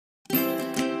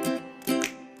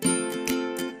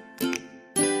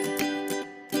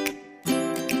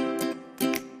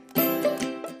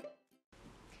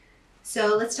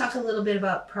So let's talk a little bit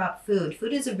about prop food.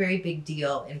 Food is a very big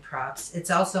deal in props. It's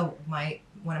also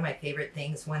one of my favorite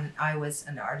things. When I was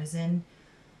an artisan,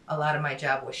 a lot of my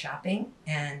job was shopping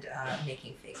and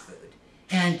making fake food.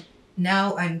 And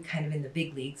now I'm kind of in the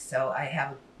big leagues, so I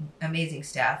have amazing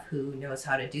staff who knows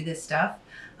how to do this stuff.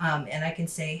 And I can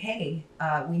say, hey,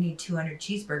 we need 200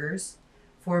 cheeseburgers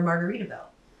for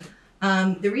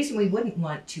Margaritaville. The reason we wouldn't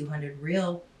want 200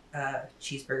 real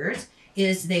cheeseburgers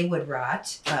is they would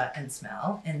rot and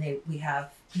smell, and we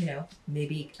have,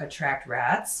 maybe attract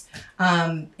rats,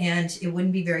 and it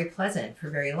wouldn't be very pleasant for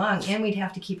very long, and we'd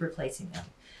have to keep replacing them.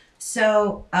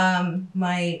 So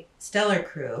my stellar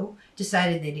crew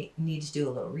decided they needed to do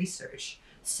a little research.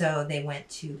 So they went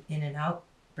to In-N-Out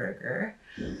Burger,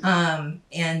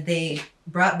 and they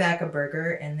brought back a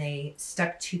burger, and they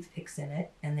stuck toothpicks in it,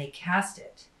 and they cast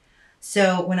it.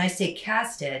 So when I say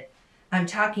cast it, I'm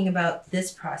talking about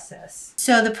this process.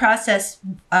 So the process,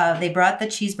 they brought the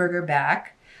cheeseburger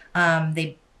back,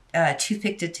 they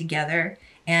toothpicked it together,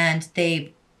 and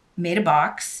they made a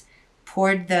box,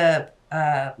 poured the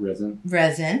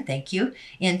resin, thank you,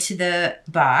 into the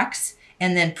box,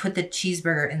 and then put the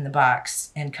cheeseburger in the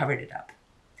box and covered it up.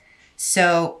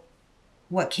 So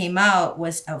what came out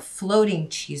was a floating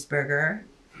cheeseburger.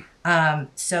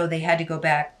 So they had to go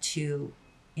back to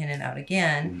In-N-Out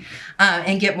again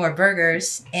and get more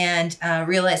burgers, and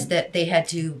realized that they had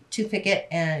to toothpick it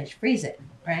and freeze it,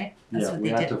 right? That's what they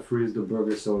did. We had to freeze the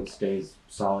burger so it stays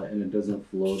solid and it doesn't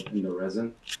float in the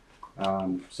resin.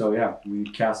 So yeah, we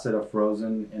casted a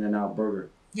frozen In-N-Out burger.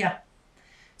 Yeah.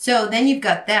 So then you've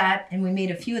got that, and we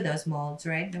made a few of those molds,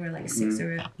 right? There were like 6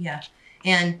 or, yeah.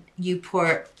 And you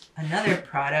pour another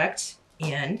product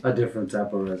in. A different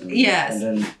type of resin. Yes.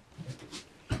 And then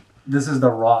this is the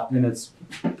raw, and it's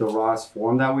the rawest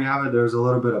form that we have it. There's a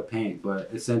little bit of paint, but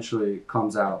essentially it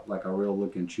comes out like a real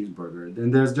looking cheeseburger.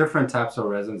 Then there's different types of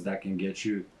resins that can get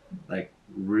you like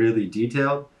really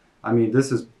detailed. I mean,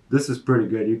 this is pretty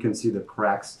good. You can see the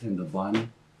cracks in the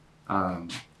bun.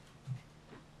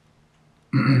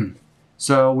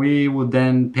 So we would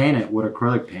then paint it with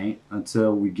acrylic paint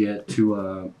until we get to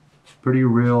a pretty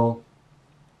real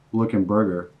looking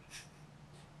burger.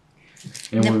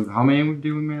 And how many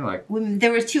do we make? Like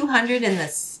there were 200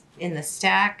 in the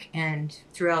stack and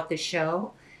throughout the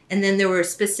show, and then there were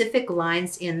specific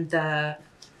lines in the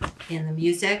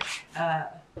music,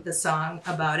 the song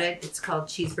about it. It's called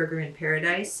Cheeseburger in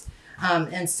Paradise,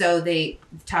 and so they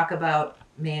talk about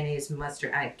mayonnaise,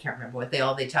 mustard. I can't remember what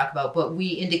they talk about, but we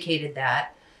indicated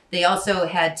that. They also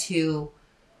had to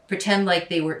pretend like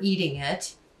they were eating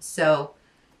it. So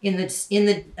in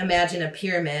the imagine a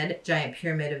pyramid, giant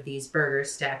pyramid of these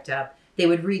burgers stacked up. They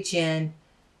would reach in,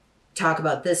 talk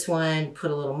about this one, put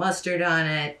a little mustard on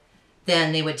it.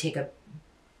 Then they would take a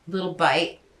little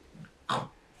bite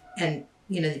and,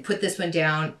 they put this one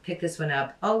down, pick this one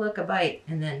up. Oh, look, a bite.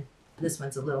 And then this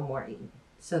one's a little more eaten.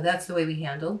 So that's the way we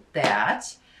handled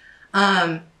that.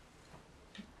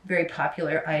 Very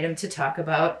popular item to talk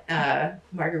about.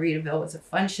 Margaritaville was a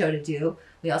fun show to do.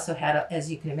 We also had, as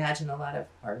you can imagine, a lot of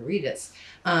margaritas.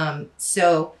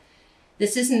 So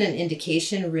this isn't an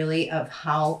indication really of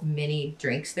how many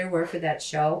drinks there were for that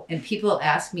show. And people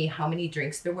ask me how many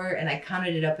drinks there were, and I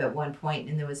counted it up at one point,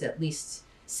 and there was at least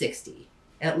 60.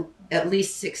 At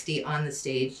least 60 on the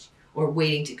stage or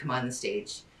waiting to come on the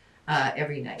stage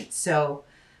every night. So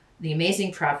the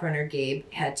amazing prop runner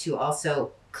Gabe had to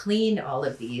also clean all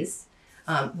of these,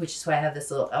 which is why I have this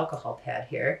little alcohol pad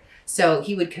here. So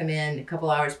he would come in a couple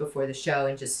hours before the show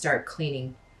and just start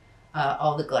cleaning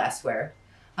all the glassware.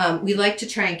 We like to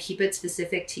try and keep it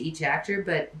specific to each actor,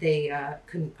 but they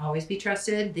couldn't always be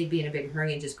trusted. They'd be in a big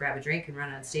hurry and just grab a drink and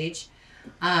run on stage.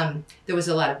 There was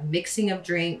a lot of mixing of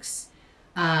drinks,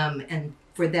 and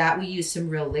for that we used some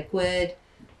real liquid.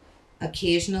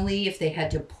 Occasionally, if they had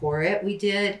to pour it, we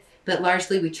did. But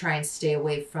largely, we try and stay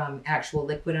away from actual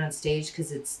liquid on stage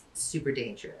because it's super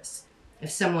dangerous.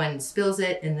 If someone spills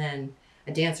it and then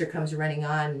a dancer comes running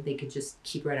on, they could just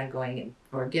keep right on going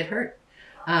or get hurt.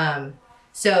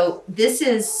 So this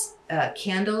is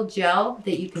candle gel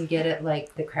that you can get at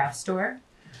like the craft store,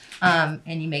 and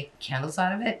you make candles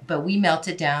out of it. But we melt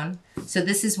it down. So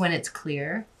this is when it's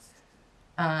clear.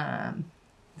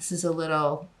 This is a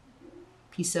little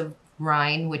piece of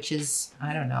rind, which is,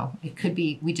 I don't know, it could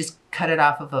be, we just cut it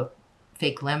off of a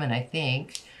fake lemon, I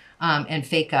think, and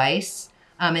fake ice.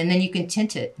 And then you can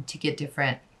tint it to get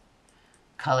different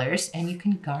colors, and you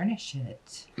can garnish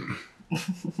it.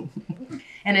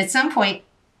 And at some point,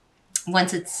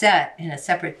 once it's set in a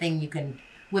separate thing, you can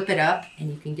whip it up and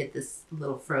you can get this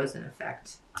little frozen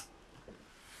effect.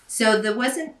 So there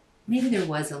wasn't maybe there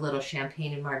was a little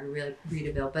champagne in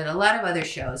Margaritaville, but a lot of other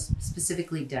shows,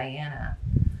 specifically Diana,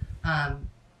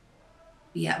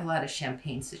 we have a lot of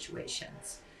champagne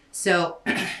situations. So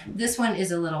this one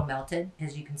is a little melted.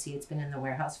 As you can see, it's been in the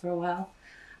warehouse for a while.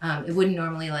 It wouldn't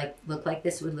normally look like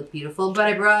this. It would look beautiful, but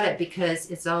I brought it because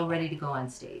it's all ready to go on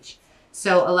stage.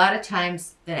 So a lot of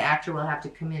times an actor will have to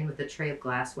come in with a tray of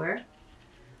glassware.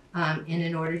 And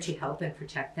in order to help and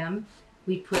protect them,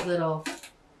 we put little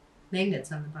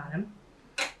magnets on the bottom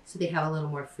so they have a little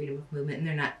more freedom of movement and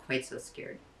they're not quite so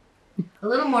scared. A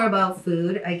little more about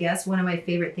food, I guess. One of my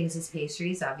favorite things is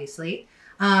pastries, obviously.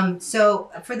 So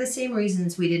for the same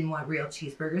reasons we didn't want real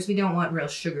cheeseburgers, we don't want real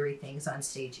sugary things on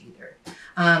stage either.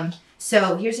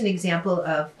 So here's an example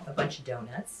of a bunch of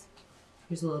donuts.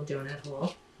 Here's a little donut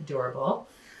hole, adorable.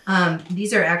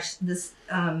 These are actually,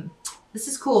 this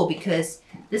is cool because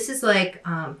this is like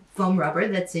foam rubber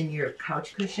that's in your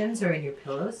couch cushions or in your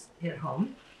pillows at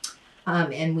home.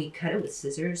 And we cut it with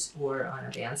scissors or on a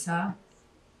bandsaw.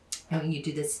 And when you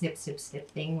do this snip, snip, snip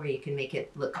thing where you can make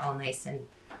it look all nice and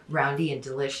roundy and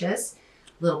delicious.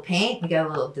 Little paint. We got a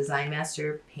little Design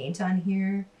Master paint on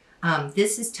here.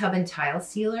 This is tub and tile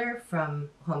sealer from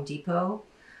Home Depot.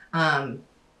 You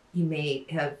may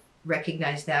have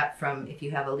recognized that from if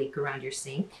you have a leak around your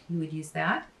sink, you would use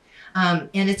that. And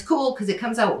it's cool because it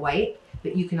comes out white,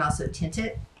 but you can also tint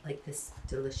it like this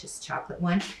delicious chocolate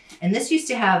one. And this used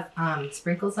to have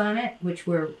sprinkles on it, which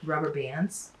were rubber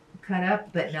bands cut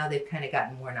up, but now they've kind of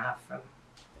gotten worn off from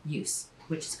use,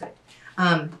 which is good.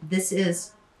 This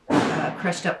is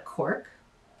crushed up cork.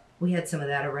 We had some of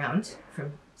that around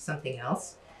from something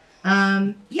else.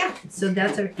 Yeah, so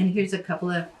that's our, and here's a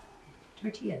couple of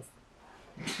tortillas.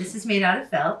 This is made out of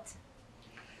felt.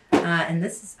 And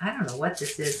this is, I don't know what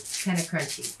this is, it's kind of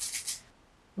crunchy.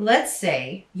 Let's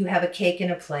say you have a cake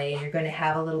in a play and you're going to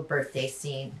have a little birthday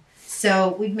scene.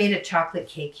 So we've made a chocolate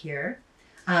cake here.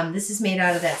 This is made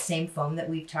out of that same foam that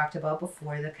we've talked about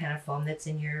before, the kind of foam that's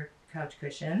in your couch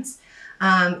cushions.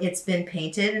 It's been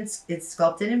painted, and it's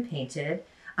sculpted and painted.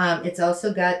 It's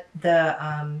also got the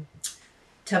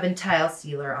tub and tile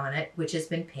sealer on it, which has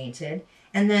been painted.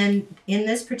 And then in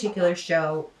this particular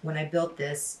show, when I built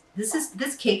this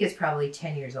cake is probably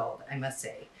 10 years old, I must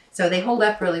say. So they hold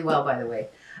up really well, by the way.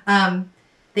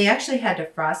 They actually had to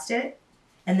frost it,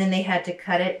 and then they had to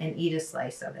cut it and eat a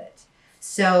slice of it.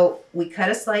 So we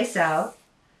cut a slice out.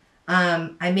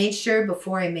 I made sure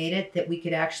before I made it that we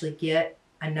could actually get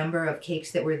a number of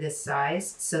cakes that were this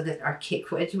size so that our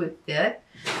cake wedge would fit.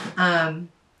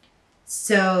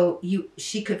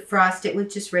 She could frost it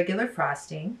with just regular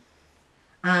frosting.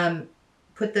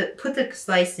 Put the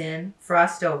slice in,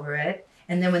 frost over it,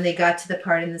 and then when they got to the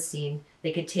part in the scene,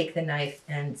 they could take the knife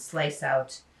and slice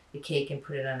out the cake and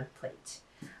put it on a plate.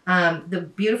 The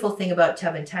beautiful thing about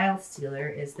tub and tile sealer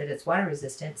is that it's water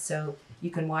resistant, so you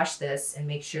can wash this and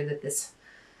make sure that this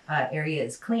area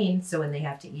is clean, so when they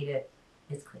have to eat it,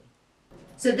 it's clean.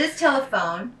 So this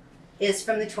telephone is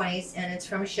from the 20s, and it's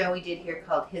from a show we did here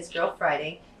called His Girl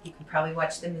Friday. You can probably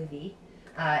watch the movie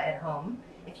at home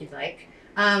if you'd like.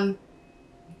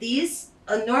 These,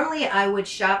 normally I would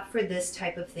shop for this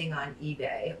type of thing on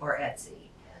eBay or Etsy.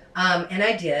 And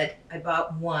I did. I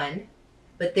bought one,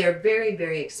 but they're very,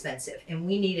 very expensive, and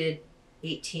we needed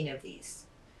 18 of these.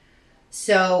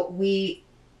 So we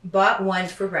bought one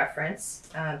for reference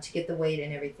to get the weight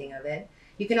and everything of it.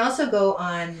 You can also go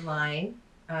online,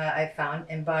 I found,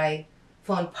 and buy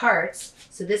phone parts.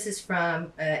 So this is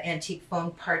from an antique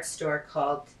phone parts store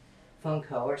called Phone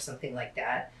Co. or something like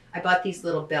that. I bought these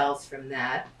little bells from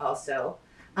that also.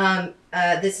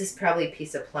 This is probably a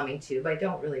piece of plumbing tube. I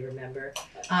don't really remember.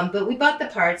 But we bought the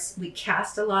parts. We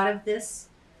cast a lot of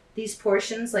these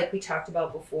portions like we talked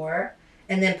about before,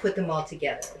 and then put them all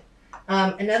together.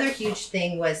 Another huge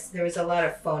thing was there was a lot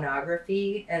of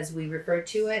phonography, as we referred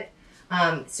to it.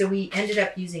 So we ended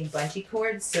up using bungee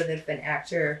cords so that if an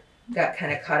actor got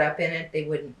kind of caught up in it, they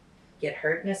wouldn't get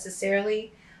hurt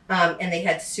necessarily. And they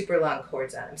had super long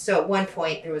cords on them. So at one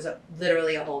point, there was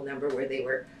literally a whole number where they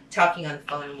were talking on the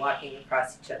phone and walking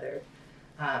across each other.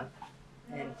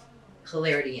 And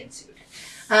hilarity ensued.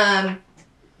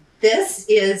 This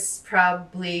is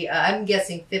probably, I'm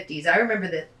guessing 50s. I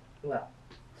remember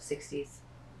 60s.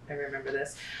 I remember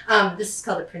this. This is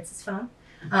called a princess phone.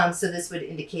 So this would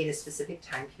indicate a specific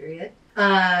time period.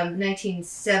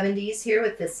 1970s here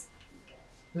with this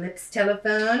Lips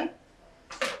telephone.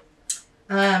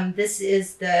 This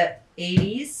is the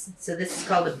 80s. So this is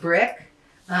called a brick.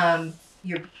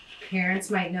 Your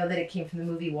parents might know that it came from the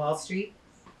movie Wall Street.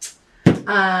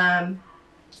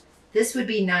 This would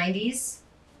be 90s.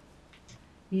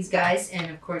 These guys,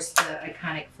 and of course the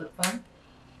iconic flip phone.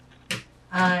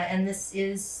 And this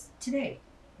is today.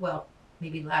 Well,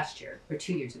 maybe last year or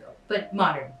 2 years ago, but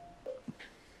modern.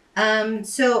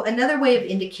 So another way of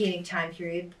indicating time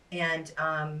period and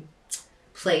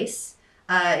place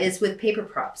is with paper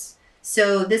props.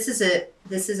 So this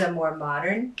is a more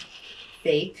modern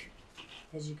fake.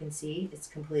 As you can see, it's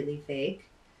completely fake.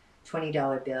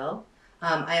 $20 bill.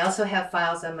 I also have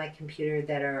files on my computer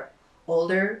that are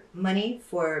older money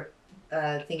for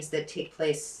things that take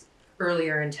place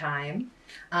earlier in time.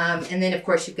 And then, of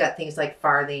course, you've got things like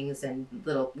farthings and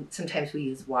little, sometimes we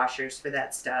use washers for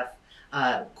that stuff.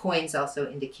 Coins also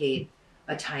indicate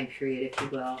a time period, if you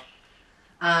will.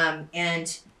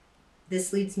 And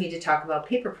this leads me to talk about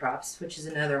paper props, which is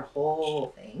another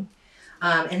whole thing.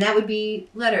 And that would be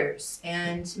letters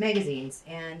and magazines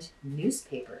and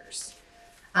newspapers.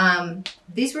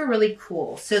 These were really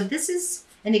cool. So this is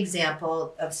an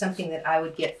example of something that I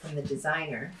would get from the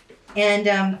designer.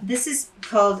 And this is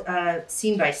called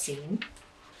scene by scene.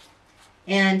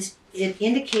 And it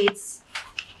indicates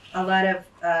a lot of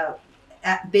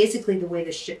basically the way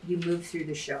you move through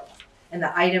the show and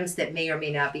the items that may or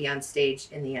may not be on stage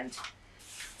in the end.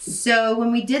 So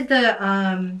when we did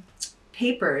the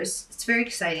papers, it's very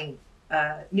exciting.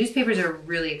 Newspapers are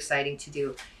really exciting to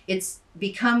do. It's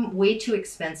become way too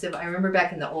expensive. I remember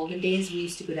back in the olden days, we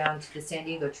used to go down to the San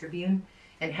Diego Tribune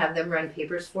and have them run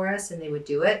papers for us, and they would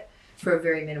do it for a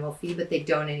very minimal fee, but they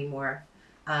don't anymore.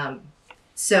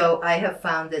 So I have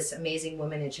found this amazing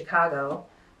woman in Chicago,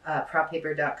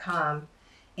 proppaper.com,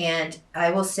 and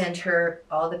I will send her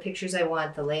all the pictures I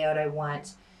want, the layout I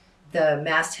want, the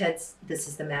mastheads. This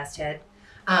is the masthead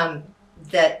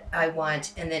that I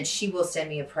want, and then she will send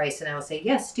me a price, and I will say,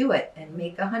 yes, do it, and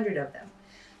make 100 of them.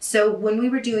 So when we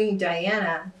were doing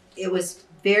Diana, it was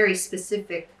very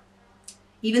specific.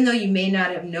 Even though you may not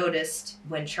have noticed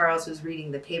when Charles was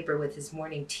reading the paper with his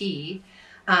morning tea,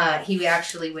 he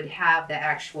actually would have the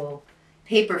actual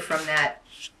paper from that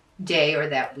day or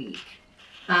that week.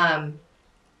 I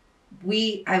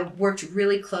worked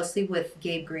really closely with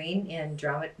Gabe Green in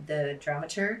the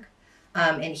dramaturg,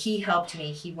 and he helped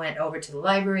me. He went over to the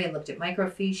library and looked at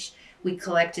microfiche. We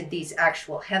collected these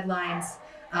actual headlines.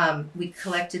 We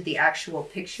collected the actual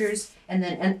pictures, and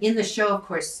then in the show, of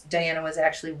course, Diana was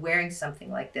actually wearing something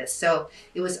like this. So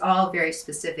it was all very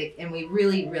specific, and we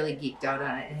really, really geeked out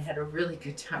on it and had a really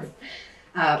good time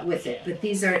with it. But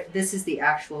this is the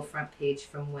actual front page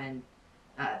from when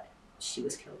she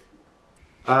was killed.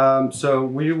 So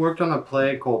we worked on a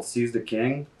play called Seize the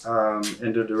King,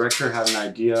 and the director had an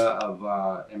idea of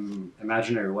an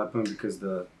imaginary weapon because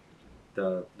the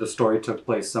story took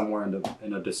place somewhere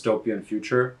in a dystopian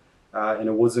future, and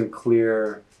it wasn't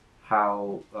clear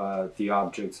how the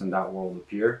objects in that world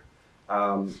appear.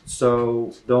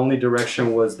 So the only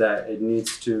direction was that it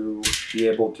needs to be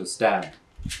able to stab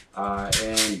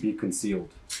and be concealed.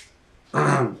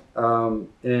 And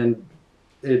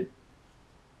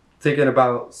thinking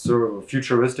about sort of a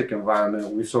futuristic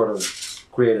environment, we sort of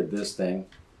created this thing.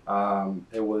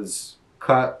 It was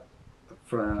cut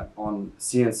on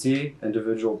CNC,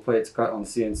 individual plates cut on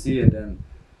CNC, and then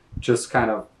just kind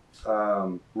of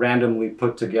randomly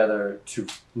put together to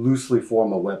loosely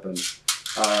form a weapon.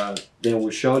 Then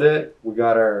we showed it. We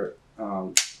got our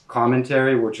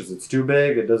commentary, which is it's too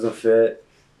big, it doesn't fit.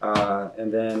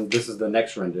 And then this is the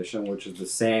next rendition, which is the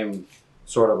same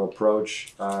sort of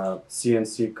approach.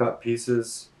 CNC cut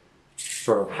pieces,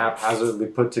 sort of haphazardly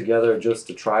put together just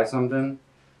to try something.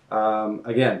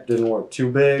 Again, didn't work too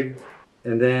big.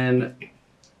 And then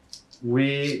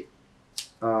we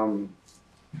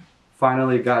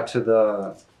finally got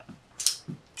to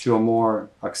a more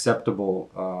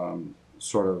acceptable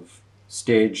sort of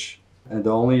stage. And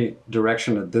the only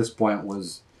direction at this point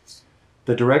was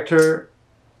the director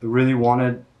really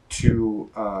wanted to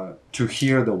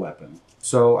hear the weapon.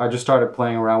 So I just started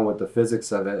playing around with the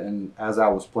physics of it, and as I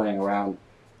was playing around,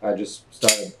 I just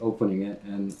started opening it.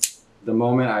 And the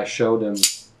moment I showed him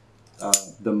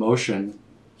the motion,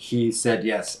 he said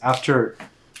yes. After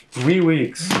 3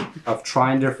 weeks of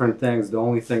trying different things, the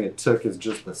only thing it took is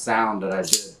just the sound that I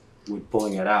did with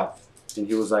pulling it out. And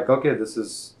he was like, okay, this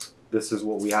is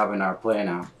what we have in our play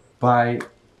now. By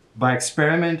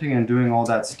experimenting and doing all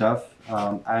that stuff,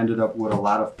 I ended up with a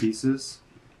lot of pieces.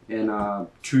 And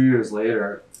 2 years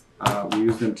later, we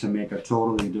used them to make a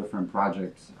totally different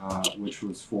project, which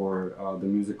was for the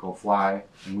musical Fly.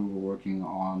 And we were working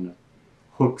on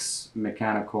Hook's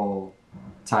mechanical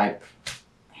type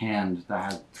hand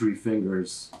that had 3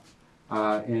 fingers.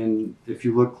 And if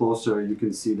you look closer, you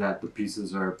can see that the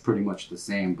pieces are pretty much the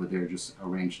same, but they're just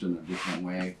arranged in a different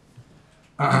way.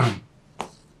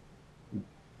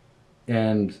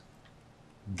 And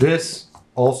this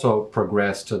also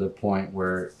progressed to the point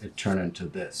where it turned into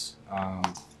this,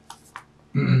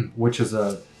 which is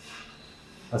a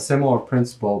similar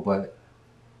principle, but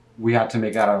we had to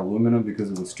make out of aluminum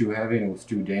because it was too heavy and it was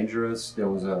too dangerous. There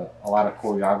was a lot of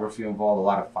choreography involved, a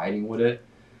lot of fighting with it.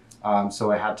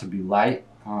 So it had to be light,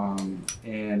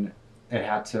 and it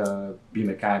had to be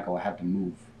mechanical. It had to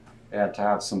move. It had to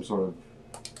have some sort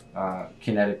of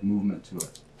kinetic movement to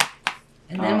it.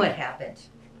 And then what happened?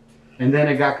 And then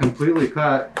it got completely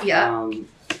cut. Yeah.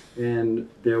 And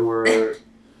there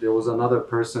was another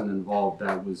person involved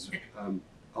that was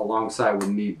alongside with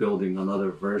me building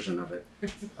another version of it,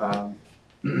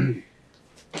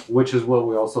 which is what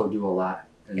we also do a lot.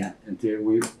 In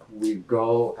theory, we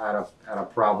go at a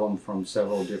problem from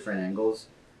several different angles.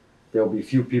 There'll be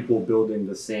few people building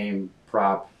the same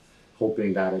prop,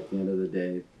 hoping that at the end of the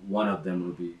day, one of them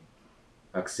will be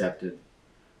accepted.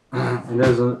 And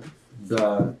there's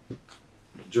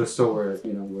just so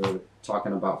we're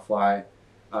talking about Fly.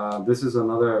 This is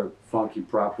another funky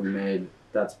prop we made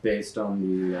that's based on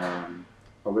the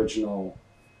original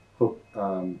Hook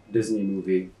Disney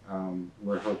movie,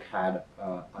 where Hook had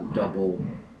a double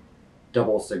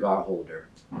cigar holder,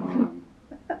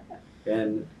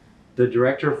 and the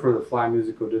director for the Fly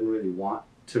musical didn't really want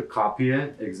to copy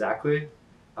it exactly.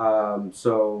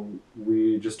 So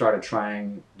we just started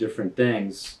trying different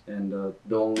things, and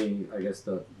the only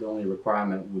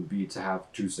requirement would be to have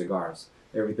 2 cigars.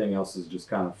 Everything else is just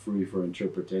kind of free for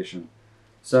interpretation.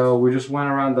 So we just went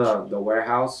around the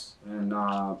warehouse and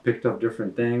picked up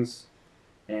different things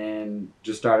and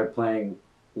just started playing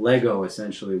Lego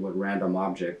essentially with random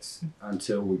objects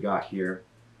until we got here.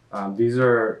 These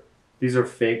are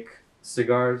fake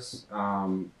cigars,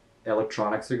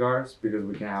 electronic cigars, because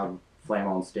we can have flame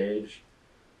on stage.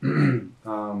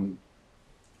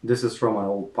 This is from an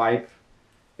old pipe,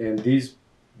 and these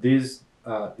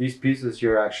pieces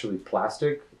here are actually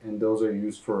plastic, and those are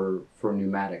used for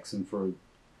pneumatics and for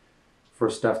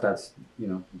stuff that's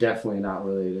definitely not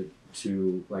related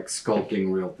to like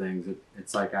sculpting real things.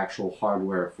 It's like actual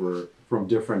hardware from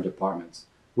different departments,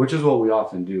 which is what we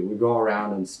often do. We go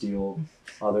around and steal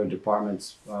other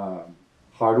departments'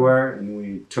 hardware, and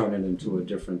we turn it into a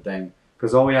different thing.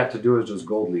 Because all we had to do is just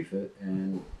gold leaf it,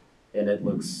 and it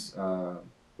looks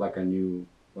like a new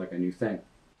thing.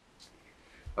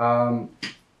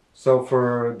 So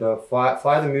for the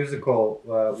Fly the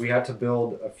musical, we had to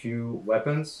build a few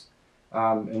weapons,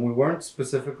 and we weren't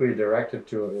specifically directed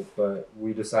to it, but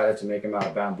we decided to make them out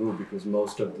of bamboo because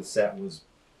most of the set was,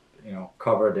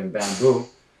 covered in bamboo,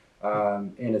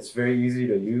 and it's very easy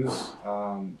to use,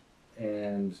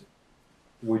 and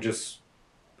we just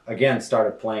again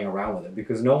started playing around with it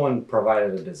because no one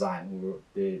provided a design.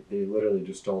 They literally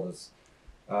just told us,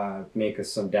 make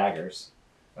us some daggers.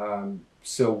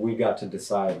 So we got to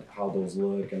decide how those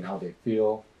look and how they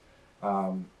feel.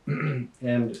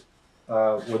 And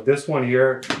with this one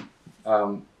here,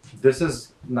 this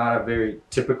is not a very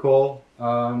typical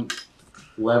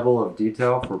level of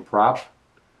detail for prop.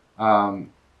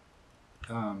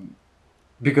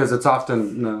 Because it's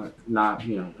often not,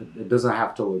 it doesn't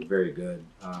have to look very good,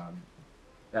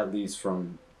 at least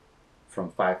from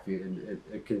 5 feet.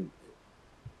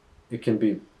 It can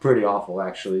be pretty awful,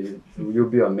 actually. You'll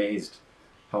be amazed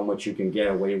how much you can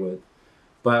get away with.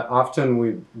 But often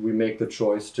we make the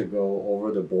choice to go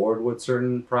over the board with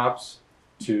certain props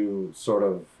to sort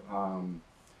of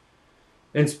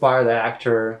inspire the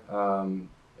actor, and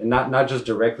not just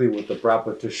directly with the prop,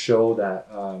 but to show that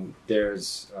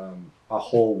there's a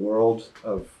whole world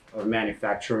of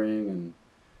manufacturing,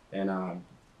 and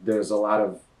there's a lot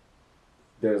of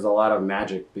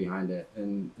magic behind it.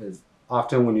 And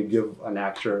often when you give an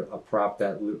actor a prop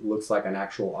that looks like an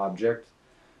actual object,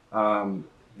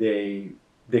 they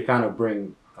kind of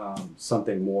bring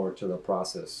something more to the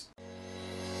process.